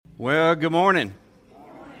Well, good morning.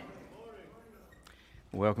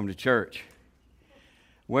 Welcome to church.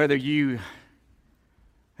 Whether you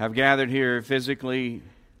have gathered here physically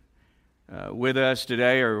with us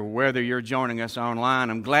today or whether you're joining us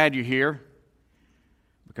online, I'm glad you're here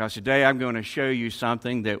because today I'm going to show you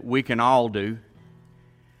something that we can all do.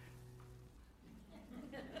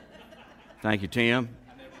 Thank you, Tim.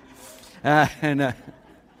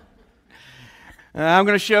 I'm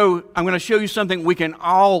going to show you something we can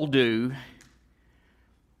all do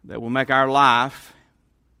that will make our life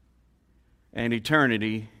and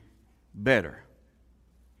eternity better.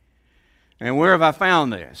 And where have I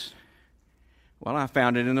found this? Well, I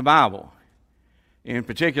found it in the Bible. In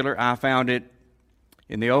particular, I found it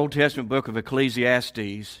in the Old Testament book of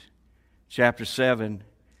Ecclesiastes, chapter 7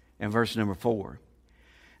 and verse number 4.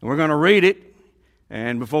 And we're going to read it.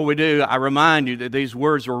 And before we do, I remind you that these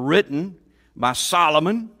words were written by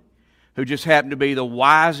Solomon, who just happened to be the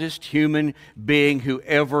wisest human being who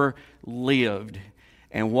ever lived.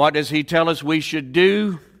 And what does he tell us we should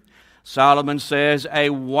do? Solomon says, a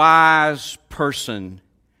wise person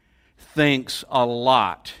thinks a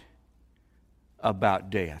lot about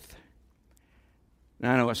death.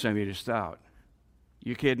 Now, I know what some of you just thought.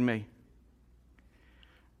 You kidding me?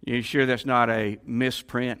 You sure that's not a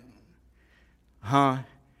misprint? Huh?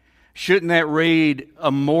 Shouldn't that read,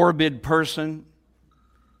 a morbid person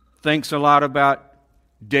thinks a lot about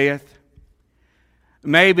death?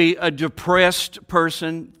 Maybe a depressed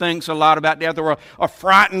person thinks a lot about death, or a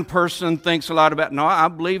frightened person thinks a lot about... No, I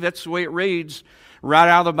believe that's the way it reads right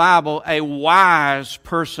out of the Bible. A wise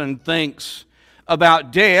person thinks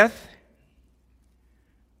about death.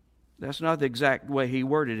 That's not the exact way he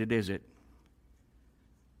worded it, is it?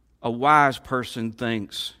 A wise person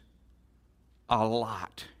thinks a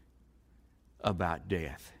lot about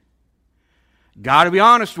death. Got to be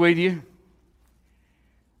honest with you,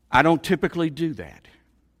 I don't typically do that.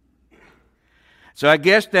 So I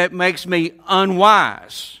guess that makes me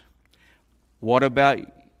unwise. What about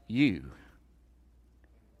you?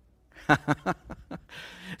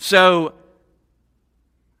 So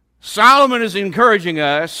Solomon is encouraging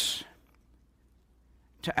us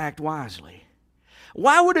to act wisely.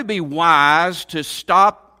 Why would it be wise to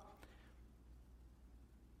stop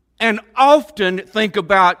and often think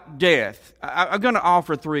about death? I'm going to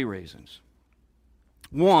offer three reasons.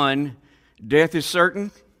 One, death is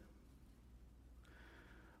certain,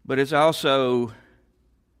 but it's also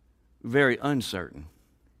very uncertain.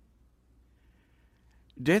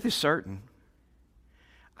 Death is certain.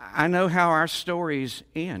 I know how our stories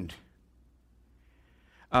end.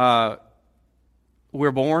 We're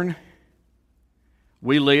born,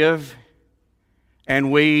 we live,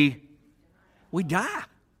 and we die.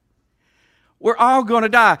 We're all going to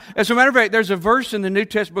die. As a matter of fact, there's a verse in the New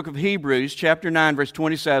Testament book of Hebrews, chapter 9, verse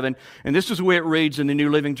 27, and this is the way it reads in the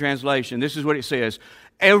New Living Translation. This is what it says.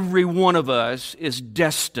 Every one of us is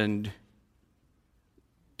destined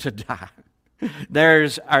to die.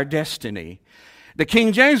 There's our destiny. The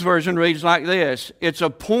King James Version reads like this. It's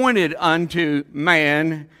appointed unto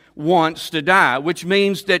man once to die, which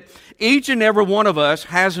means that each and every one of us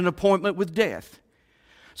has an appointment with death.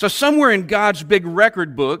 So somewhere in God's big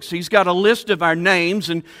record books, He's got a list of our names,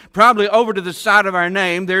 and probably over to the side of our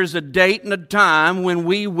name, there's a date and a time when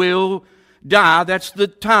we will die. That's the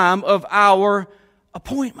time of our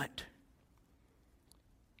appointment.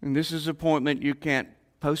 And this is an appointment you can't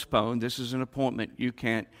postpone. This is an appointment you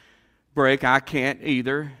can't break. I can't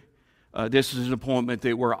either. This is an appointment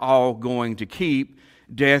that we're all going to keep.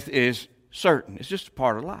 Death is certain. It's just a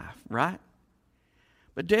part of life, right?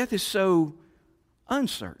 But death is so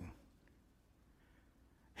uncertain.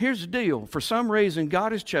 Here's the deal. For some reason,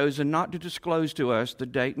 God has chosen not to disclose to us the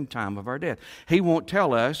date and time of our death. He won't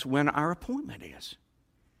tell us when our appointment is.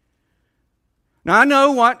 Now, I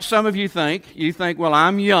know what some of you think. You think, well,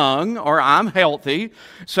 I'm young or I'm healthy.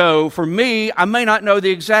 So for me, I may not know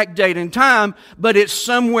the exact date and time, but it's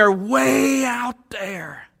somewhere way out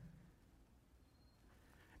there.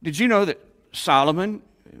 Did you know that Solomon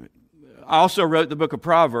also wrote the book of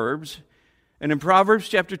Proverbs? And in Proverbs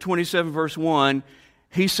chapter 27, verse 1,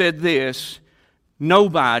 he said this,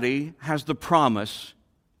 nobody has the promise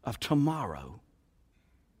of tomorrow.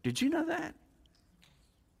 Did you know that?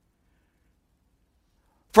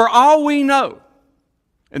 For all we know,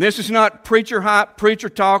 and this is not preacher hype, preacher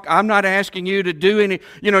talk. I'm not asking you to do any,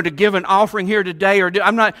 to give an offering here today,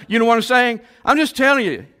 I'm not, you know what I'm saying? I'm just telling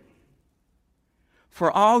you.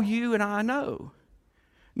 For all you and I know,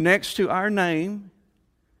 next to our name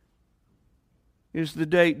is the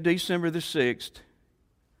date December the 6th,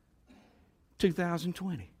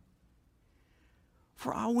 2020.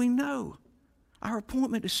 For all we know. Our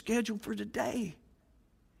appointment is scheduled for today.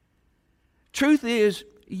 Truth is,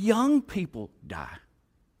 young people die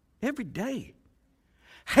every day.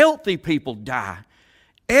 Healthy people die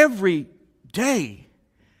every day.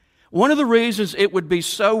 One of the reasons it would be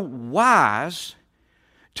so wise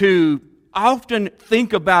to often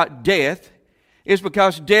think about death is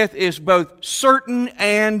because death is both certain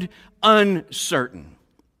and uncertain.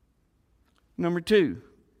 Number two,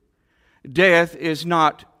 death is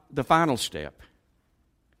not the final step.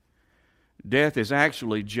 Death is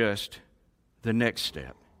actually just the next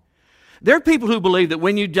step. There are people who believe that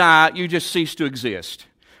when you die, you just cease to exist.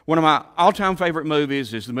 One of my all-time favorite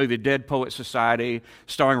movies is the movie Dead Poets Society,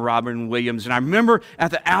 starring Robin Williams. And I remember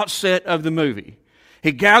at the outset of the movie,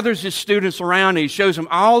 he gathers his students around and he shows them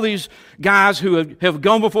all these guys who have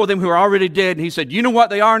gone before them who are already dead. And he said, you know what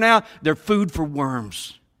they are now? They're food for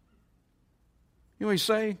worms. You know what he's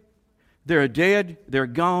saying? They're dead, they're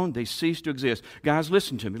gone, they cease to exist. Guys,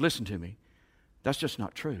 listen to me. That's just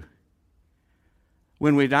not true.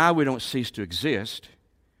 When we die, we don't cease to exist.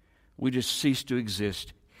 We just cease to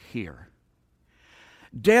exist here.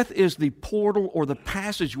 Death is the portal or the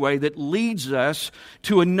passageway that leads us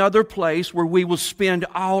to another place where we will spend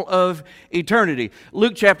all of eternity.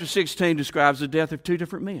 Luke chapter 16 describes the death of two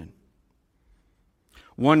different men.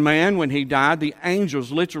 One man, when he died, the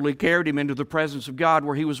angels literally carried him into the presence of God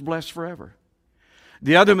where he was blessed forever.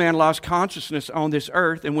 The other man lost consciousness on this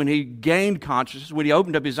earth, and when he gained consciousness, when he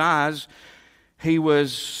opened up his eyes, he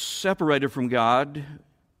was separated from God,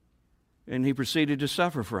 and he proceeded to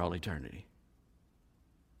suffer for all eternity.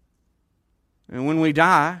 And when we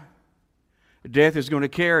die, death is going to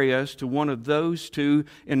carry us to one of those two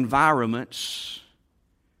environments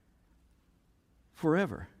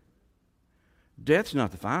forever. Death's not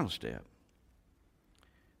the final step,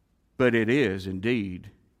 but it is indeed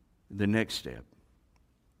the next step.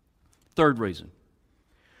 Third reason.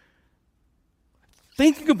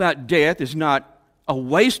 Thinking about death is not a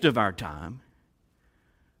waste of our time.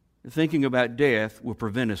 Thinking about death will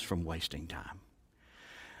prevent us from wasting time.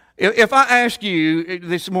 If I ask you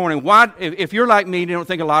this morning, why, if you're like me and you don't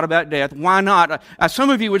think a lot about death, why not? Some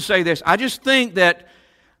of you would say this, I just think that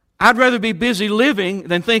I'd rather be busy living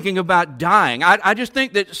than thinking about dying. I just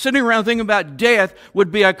think that sitting around thinking about death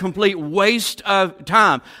would be a complete waste of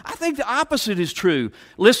time. I think the opposite is true.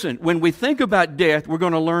 Listen, when we think about death, we're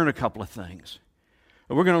going to learn a couple of things.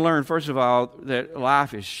 We're going to learn, first of all, that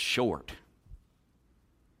life is short.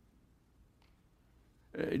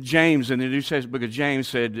 James, in the New Testament book of James,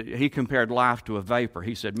 said he compared life to a vapor.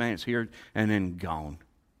 He said, man, it's here and then gone.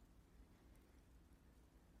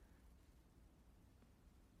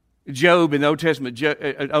 Job, in the Old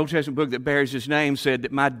Testament book that bears his name, said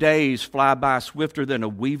that my days fly by swifter than a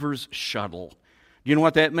weaver's shuttle. Do you know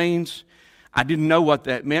what that means? I didn't know what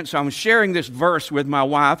that meant, so I'm sharing this verse with my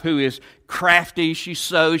wife, who is crafty. She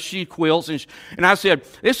sews, she quilts, and I said,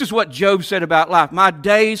 this is what Job said about life. My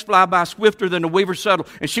days fly by swifter than a weaver's shuttle.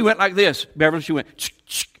 And she went like this, Beverly, she went,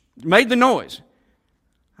 made the noise.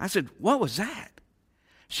 I said, what was that?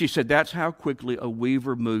 She said, that's how quickly a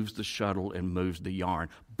weaver moves the shuttle and moves the yarn.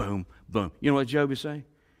 Boom, boom. You know what Job is saying?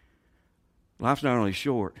 Life's not only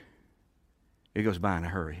short, it goes by in a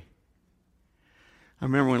hurry. I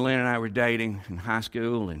remember when Lynn and I were dating in high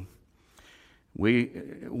school, and we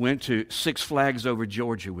went to Six Flags over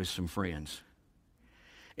Georgia with some friends.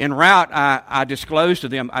 En route, I disclosed to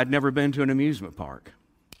them I'd never been to an amusement park.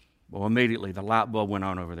 Well, immediately the light bulb went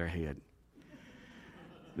on over their head.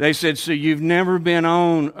 They said, so you've never been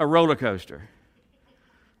on a roller coaster?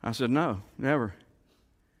 I said, no, never.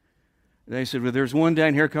 They said, well, there's one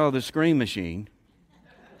down here called the Scream Machine,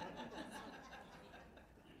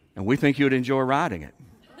 and we think you'd enjoy riding it.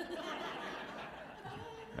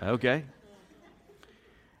 Okay.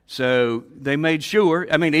 So they made sure,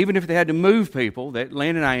 even if they had to move people, that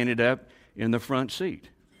Lynn and I ended up in the front seat.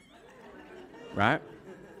 Right?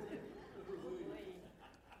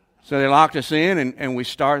 So they locked us in, and we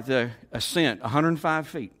start the ascent, 105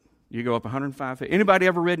 feet. You go up 105 feet. Anybody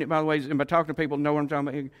ever ridden it, by the way? Am I talking to people who know what I'm talking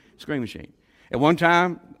about? Scream Machine. At one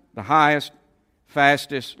time, the highest,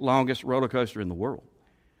 fastest, longest roller coaster in the world.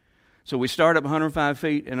 So we start up 105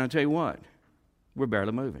 feet, and I'll tell you what, we're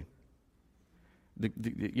barely moving.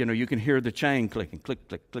 You can hear the chain clicking, click,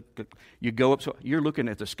 click, click, click. You go up, so you're looking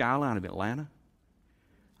at the skyline of Atlanta.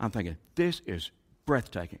 I'm thinking, this is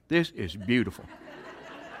breathtaking. This is beautiful.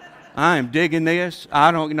 I am digging this.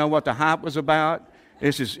 I don't know what the hype was about.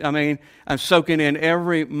 I'm soaking in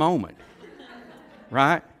every moment.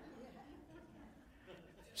 Right?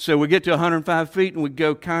 So we get to 105 feet and we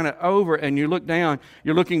go kind of over, and you look down,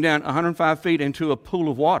 you're looking down 105 feet into a pool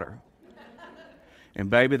of water. And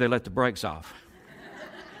baby, they let the brakes off.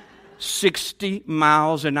 60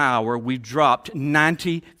 miles an hour. We dropped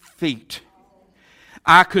 90 feet.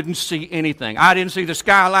 I couldn't see anything. I didn't see the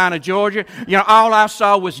skyline of Georgia. All I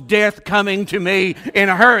saw was death coming to me in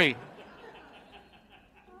a hurry.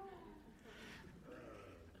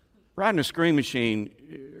 Riding a screen machine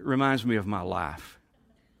reminds me of my life.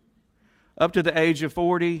 Up to the age of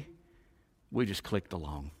 40, we just clicked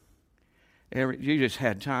along. You just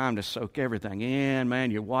had time to soak everything in,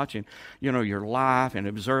 man. You're watching, your life and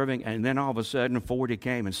observing, and then all of a sudden 40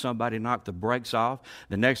 came and somebody knocked the brakes off.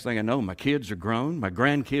 The next thing I know, my kids are grown, my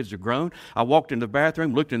grandkids are grown. I walked in the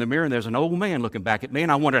bathroom, looked in the mirror, and there's an old man looking back at me,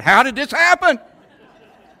 and I wondered, how did this happen?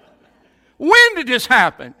 When did this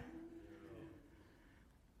happen?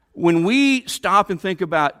 When we stop and think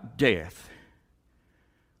about death,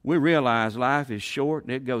 we realize life is short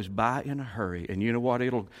and it goes by in a hurry. And you know what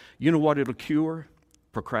it'll cure?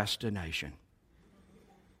 Procrastination.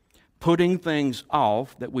 Putting things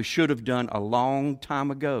off that we should have done a long time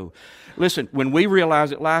ago. Listen, when we realize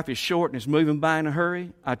that life is short and it's moving by in a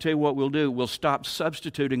hurry, I tell you what we'll do. We'll stop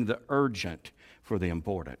substituting the urgent for the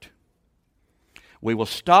important. We will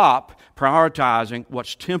stop prioritizing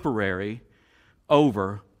what's temporary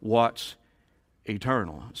over what's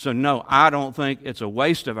eternal. So no, I don't think it's a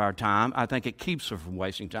waste of our time. I think it keeps us from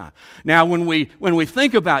wasting time. Now, when we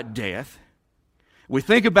think about death, we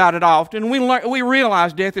think about it often. We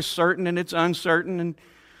realize death is certain and it's uncertain, and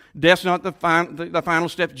death's not the final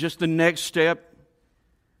step, just the next step.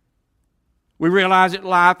 We realize that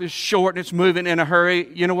life is short and it's moving in a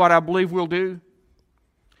hurry. You know what I believe we'll do?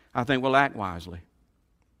 I think we'll act wisely.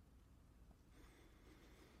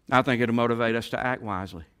 I think it'll motivate us to act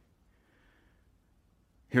wisely.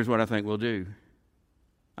 Here's what I think we'll do.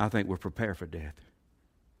 I think we'll prepare for death.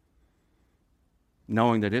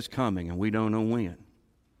 Knowing that it's coming and we don't know when.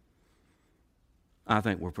 I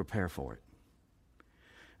think we'll prepare for it.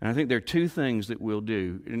 And I think there are two things that we'll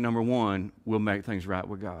do. Number one, we'll make things right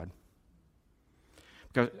with God.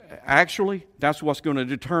 Because actually, that's what's going to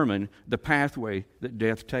determine the pathway that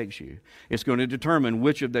death takes you. It's going to determine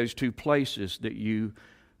which of those two places that you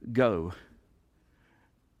go.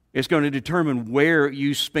 It's going to determine where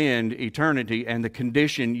you spend eternity, and the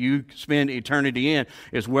condition you spend eternity in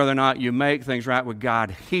is whether or not you make things right with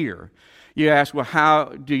God here. You ask, well, how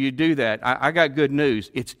do you do that? I got good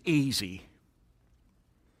news. It's easy.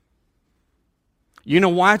 You know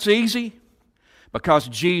why it's easy? Because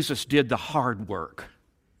Jesus did the hard work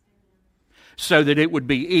so that it would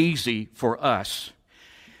be easy for us.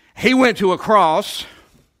 He went to a cross.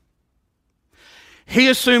 He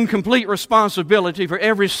assumed complete responsibility for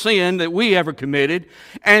every sin that we ever committed,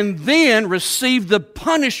 and then received the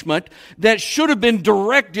punishment that should have been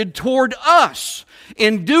directed toward us.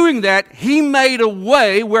 In doing that, He made a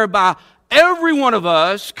way whereby every one of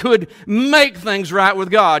us could make things right with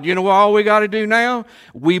God. You know what all we got to do now?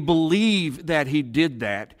 We believe that He did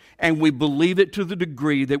that, and we believe it to the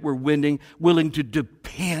degree that we're willing to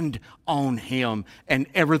depend on Him and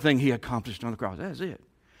everything He accomplished on the cross. That's it.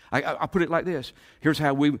 I put it like this. Here's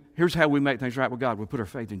how we make things right with God. We put our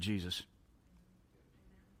faith in Jesus.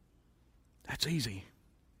 That's easy.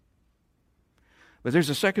 But there's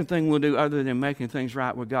a second thing we'll do other than making things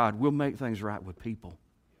right with God. We'll make things right with people.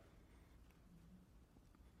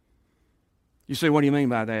 You say, what do you mean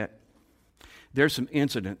by that? There's some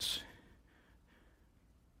incidents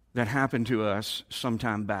that happened to us some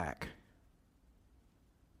time back.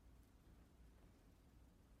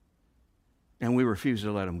 And we refuse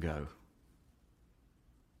to let them go.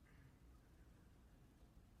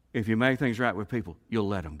 If you make things right with people, you'll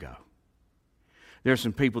let them go. There's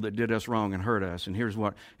some people that did us wrong and hurt us, and here's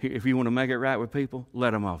what, if you want to make it right with people,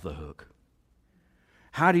 let them off the hook.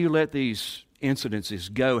 How do you let these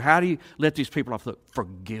incidences go? How do you let these people off the hook?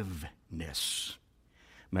 Forgiveness.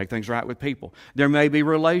 Make things right with people. There may be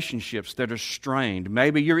relationships that are strained.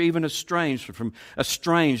 Maybe you're even estranged from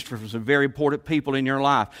some very important people in your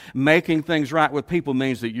life. Making things right with people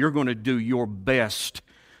means that you're going to do your best.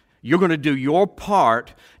 You're going to do your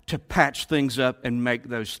part to patch things up and make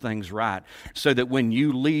those things right, so that when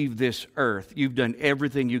you leave this earth, you've done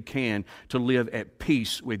everything you can to live at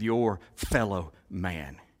peace with your fellow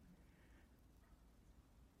man.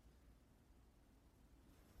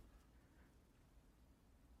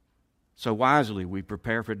 So wisely, we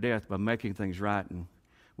prepare for death by making things right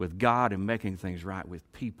with God and making things right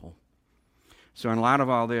with people. So in light of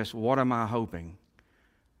all this, what am I hoping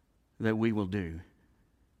that we will do?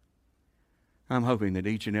 I'm hoping that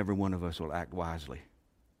each and every one of us will act wisely.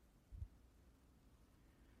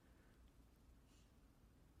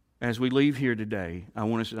 As we leave here today, I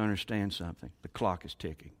want us to understand something. The clock is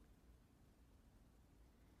ticking.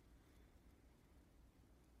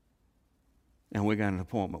 And we got an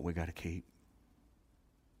appointment we got to keep.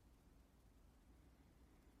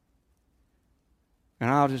 And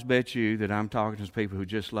I'll just bet you that I'm talking to some people who,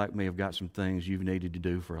 just like me, have got some things you've needed to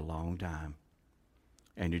do for a long time.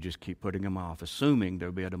 And you just keep putting them off, assuming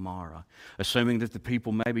there'll be a tomorrow. Assuming that the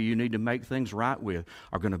people maybe you need to make things right with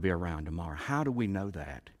are going to be around tomorrow. How do we know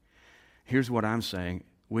that? Here's what I'm saying.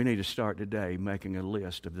 We need to start today making a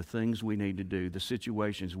list of the things we need to do, the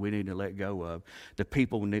situations we need to let go of, the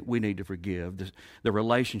people we need to forgive, the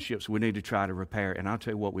relationships we need to try to repair. And I'll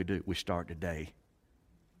tell you what we do. We start today.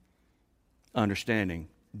 Understanding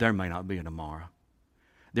there may not be a tomorrow.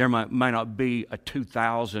 There may not be a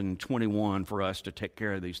 2021 for us to take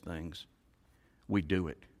care of these things. We do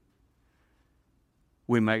it.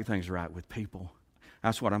 We make things right with people.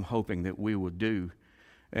 That's what I'm hoping that we will do.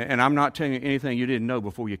 And I'm not telling you anything you didn't know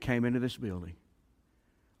before you came into this building.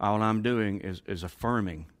 All I'm doing is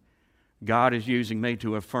affirming. God is using me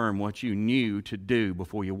to affirm what you knew to do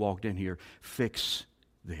before you walked in here. Fix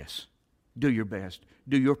this. Do your best.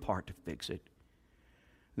 Do your part to fix it.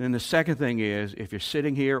 And then the second thing is, if you're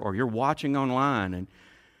sitting here or you're watching online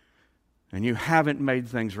and you haven't made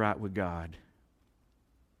things right with God,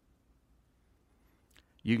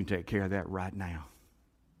 you can take care of that right now.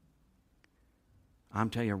 I'm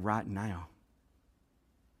telling you right now.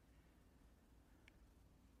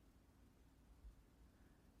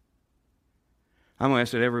 I'm going to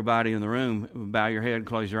ask that everybody in the room bow your head and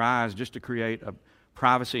close your eyes just to create a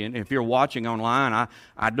privacy. And if you're watching online,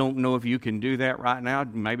 I don't know if you can do that right now.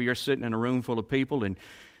 Maybe you're sitting in a room full of people and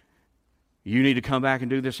you need to come back and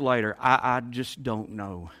do this later. I just don't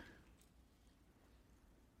know.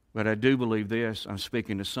 But I do believe this. I'm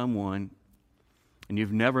speaking to someone and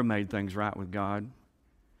you've never made things right with God,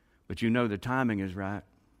 but you know the timing is right.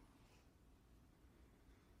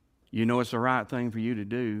 You know it's the right thing for you to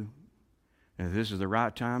do, and this is the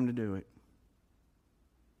right time to do it.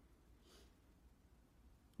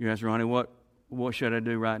 You ask Ronnie, what should I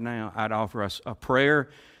do right now? I'd offer us a prayer,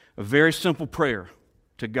 a very simple prayer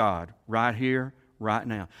to God right here, right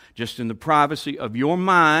now. Just in the privacy of your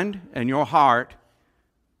mind and your heart,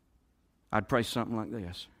 I'd pray something like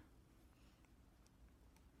this.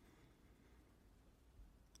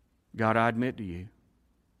 God, I admit to you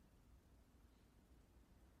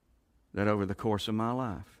that over the course of my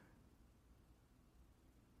life,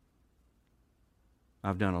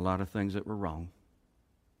 I've done a lot of things that were wrong.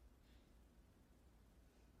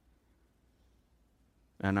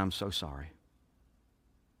 And I'm so sorry.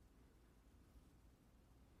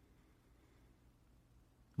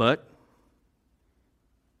 But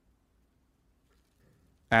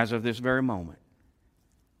as of this very moment,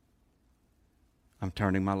 I'm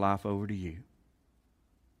turning my life over to you.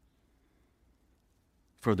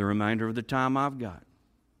 For the remainder of the time I've got,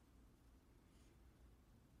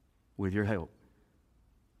 with your help,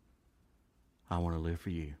 I want to live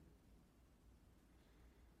for you.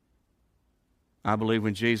 I believe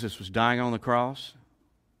when Jesus was dying on the cross,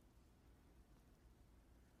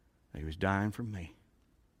 He was dying for me.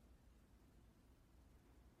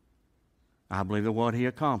 I believe that what He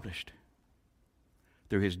accomplished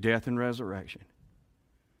through His death and resurrection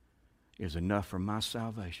is enough for my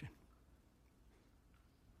salvation.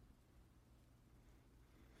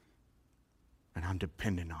 And I'm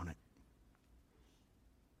dependent on it.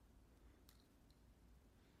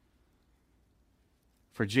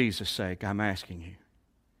 For Jesus' sake, I'm asking you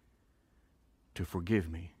to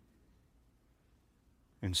forgive me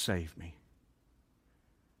and save me.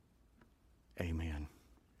 Amen.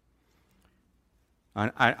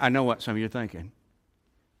 I know what some of you are thinking.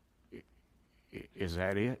 Is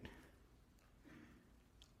that it?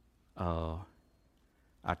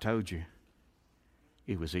 I told you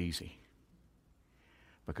it was easy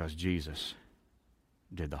because Jesus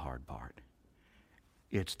did the hard part.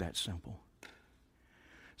 It's that simple.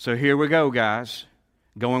 So here we go, guys.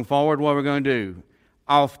 Going forward, what we're going to do,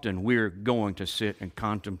 often we're going to sit and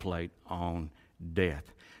contemplate on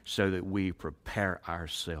death so that we prepare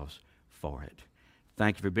ourselves for it.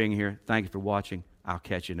 Thank you for being here. Thank you for watching. I'll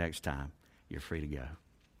catch you next time. You're free to go.